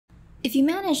If you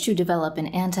manage to develop an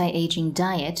anti-aging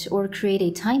diet or create a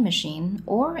time machine,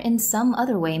 or in some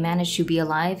other way manage to be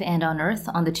alive and on Earth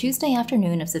on the Tuesday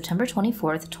afternoon of September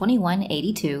 24th,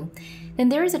 2182, then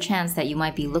there is a chance that you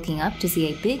might be looking up to see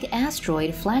a big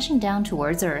asteroid flashing down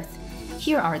towards Earth.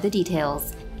 Here are the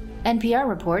details. NPR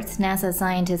reports NASA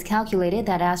scientists calculated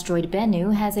that asteroid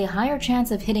Bennu has a higher chance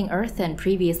of hitting Earth than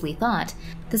previously thought.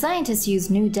 The scientists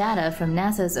used new data from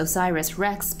NASA's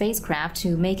OSIRIS-REx spacecraft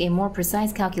to make a more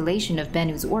precise calculation of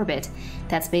Bennu's orbit.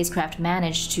 That spacecraft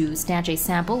managed to snatch a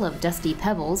sample of dusty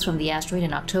pebbles from the asteroid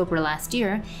in October last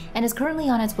year and is currently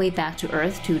on its way back to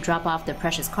Earth to drop off the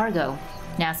precious cargo.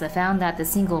 NASA found that the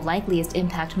single likeliest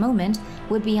impact moment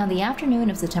would be on the afternoon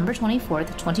of September 24,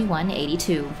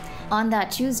 2182. On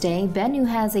that Tuesday, Bennu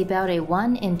has about a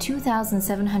 1 in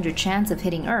 2,700 chance of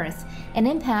hitting Earth. An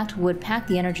impact would pack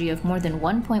the energy of more than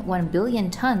 1.1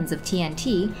 billion tons of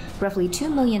TNT, roughly 2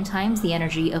 million times the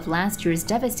energy of last year's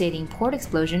devastating port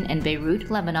explosion in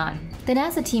Beirut, Lebanon. The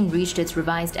NASA team reached its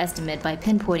revised estimate by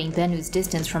pinpointing Bennu's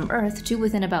distance from Earth to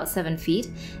within about 7 feet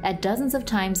at dozens of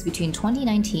times between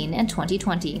 2019 and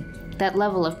 2020. That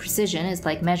level of precision is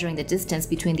like measuring the distance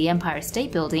between the Empire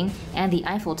State Building and the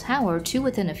Eiffel Tower to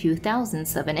within a few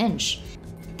thousandths of an inch.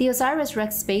 The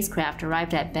OSIRIS-REx spacecraft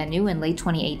arrived at Bennu in late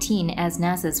 2018 as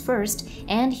NASA's first,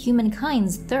 and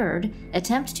humankind's third,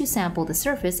 attempt to sample the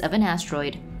surface of an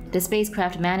asteroid. The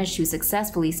spacecraft managed to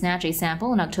successfully snatch a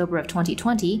sample in October of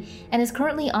 2020 and is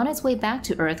currently on its way back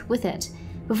to Earth with it.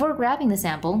 Before grabbing the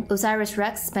sample,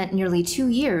 OSIRIS-REx spent nearly 2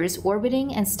 years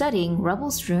orbiting and studying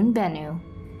rubble-strewn Bennu.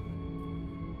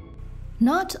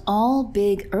 Not all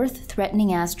big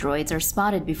Earth-threatening asteroids are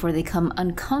spotted before they come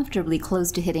uncomfortably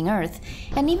close to hitting Earth,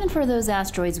 and even for those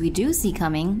asteroids we do see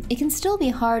coming, it can still be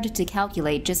hard to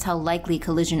calculate just how likely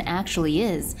collision actually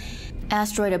is.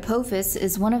 Asteroid Apophis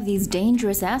is one of these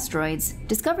dangerous asteroids.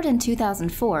 Discovered in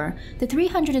 2004, the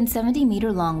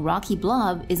 370-meter-long rocky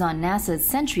blob is on NASA's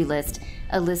Sentry list,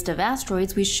 a list of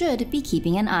asteroids we should be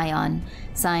keeping an eye on.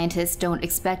 Scientists don't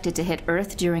expect it to hit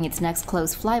Earth during its next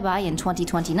close flyby in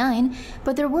 2029,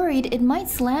 but they're worried it might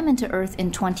slam into Earth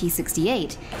in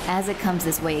 2068, as it comes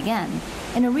this way again.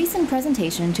 In a recent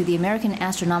presentation to the American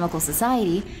Astronomical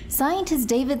Society, scientists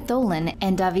David Tholen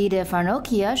and Davide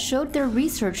Farnocchia showed their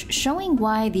research showing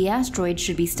why the asteroid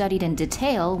should be studied in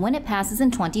detail when it passes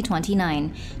in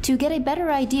 2029, to get a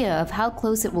better idea of how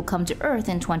close it will come to Earth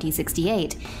in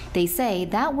 2068. They say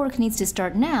that work needs to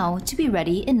start now to be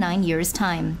ready in 9 years'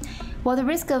 time. While the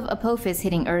risk of Apophis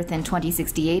hitting Earth in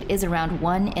 2068 is around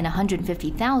 1 in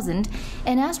 150,000,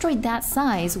 an asteroid that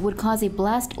size would cause a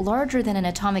blast larger than an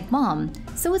atomic bomb,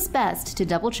 so it's best to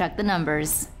double-check the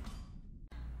numbers.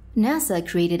 NASA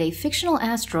created a fictional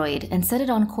asteroid and set it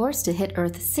on course to hit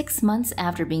Earth 6 months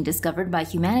after being discovered by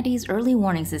humanity's early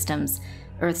warning systems.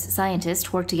 Earth's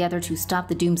scientists worked together to stop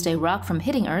the doomsday rock from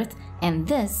hitting Earth, and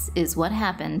this is what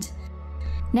happened.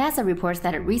 NASA reports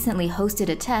that it recently hosted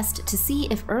a test to see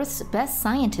if Earth's best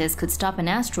scientists could stop an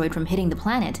asteroid from hitting the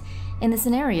planet. In the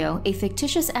scenario, a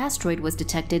fictitious asteroid was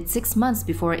detected 6 months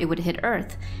before it would hit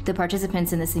Earth. The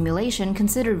participants in the simulation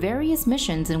considered various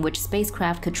missions in which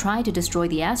spacecraft could try to destroy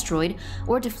the asteroid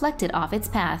or deflect it off its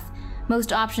path.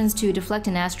 Most options to deflect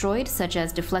an asteroid, such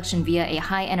as deflection via a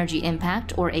high-energy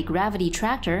impact or a gravity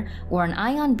tractor or an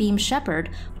ion beam shepherd,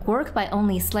 work by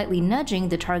only slightly nudging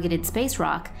the targeted space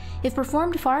rock. If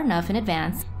performed far enough in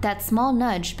advance, that small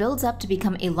nudge builds up to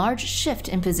become a large shift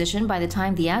in position by the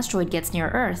time the asteroid gets near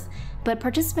Earth. But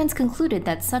participants concluded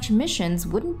that such missions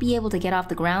wouldn't be able to get off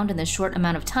the ground in the short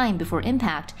amount of time before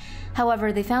impact.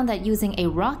 However, they found that using a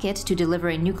rocket to deliver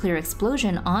a nuclear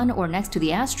explosion on or next to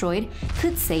the asteroid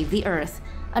could save the Earth.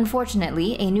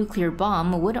 Unfortunately, a nuclear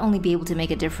bomb would only be able to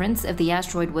make a difference if the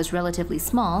asteroid was relatively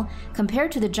small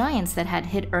compared to the giants that had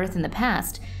hit Earth in the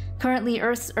past. Currently,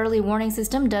 Earth's early warning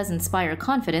system does inspire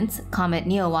confidence. Comet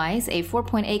Neowise, a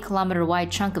 4.8-kilometer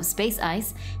wide chunk of space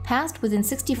ice, passed within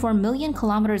 64 million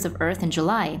kilometers of Earth in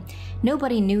July.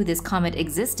 Nobody knew this comet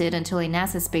existed until a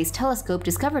NASA Space Telescope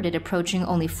discovered it approaching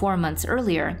only 4 months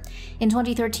earlier. In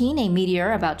 2013, a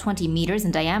meteor about 20 meters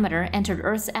in diameter entered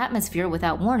Earth's atmosphere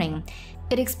without warning.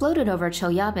 It exploded over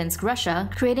Chelyabinsk, Russia,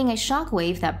 creating a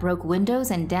shockwave that broke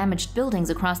windows and damaged buildings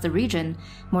across the region.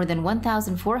 More than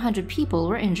 1,400 people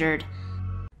were injured.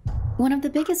 One of the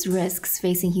biggest risks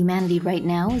facing humanity right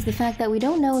now is the fact that we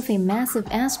don't know if a massive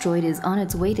asteroid is on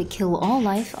its way to kill all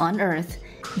life on Earth.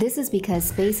 This is because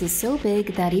space is so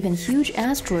big that even huge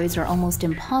asteroids are almost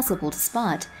impossible to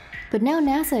spot. But now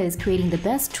NASA is creating the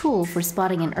best tool for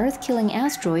spotting an Earth-killing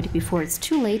asteroid before it's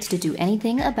too late to do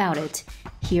anything about it.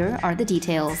 Here are the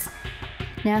details.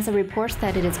 NASA reports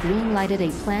that it has green-lighted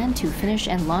a plan to finish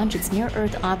and launch its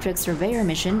Near-Earth Object Surveyor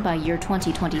mission by year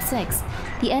 2026.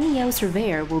 The NEO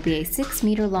Surveyor will be a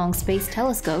 6-meter-long space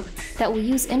telescope that will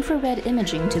use infrared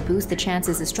imaging to boost the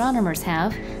chances astronomers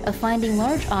have of finding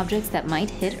large objects that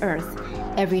might hit Earth.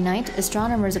 Every night,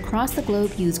 astronomers across the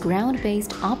globe use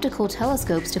ground-based optical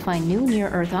telescopes to find new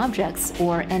near-Earth objects,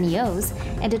 or NEOs,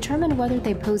 and determine whether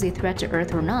they pose a threat to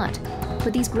Earth or not.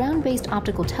 But these ground-based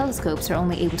optical telescopes are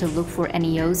only able to look for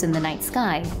NEOs in the night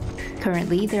sky.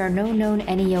 Currently, there are no known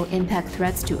NEO impact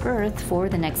threats to Earth for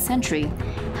the next century.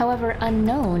 However,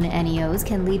 unknown NEOs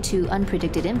can lead to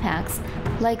unpredicted impacts,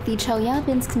 like the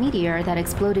Chelyabinsk meteor that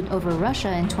exploded over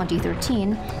Russia in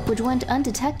 2013, which went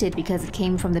undetected because it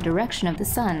came from the direction of the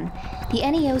Sun. The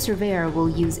NEO Surveyor will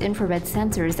use infrared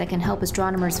sensors that can help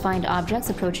astronomers find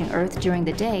objects approaching Earth during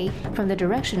the day from the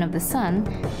direction of the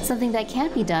Sun, something that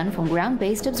can't be done from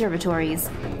ground-based observatories.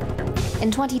 In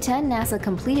 2010, NASA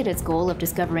completed its goal of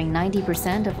discovering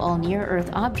 90% of all near-Earth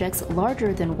objects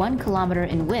larger than 1 kilometer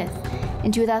in width.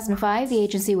 In 2005, the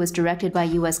agency was directed by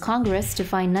U.S. Congress to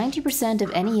find 90%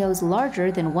 of NEOs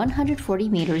larger than 140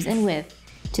 meters in width.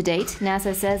 To date,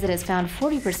 NASA says it has found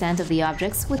 40% of the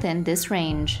objects within this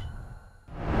range.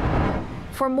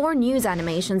 For more news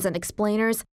animations and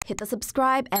explainers, hit the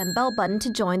subscribe and bell button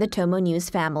to join the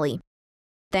TomoNews family.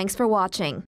 Thanks for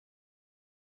watching.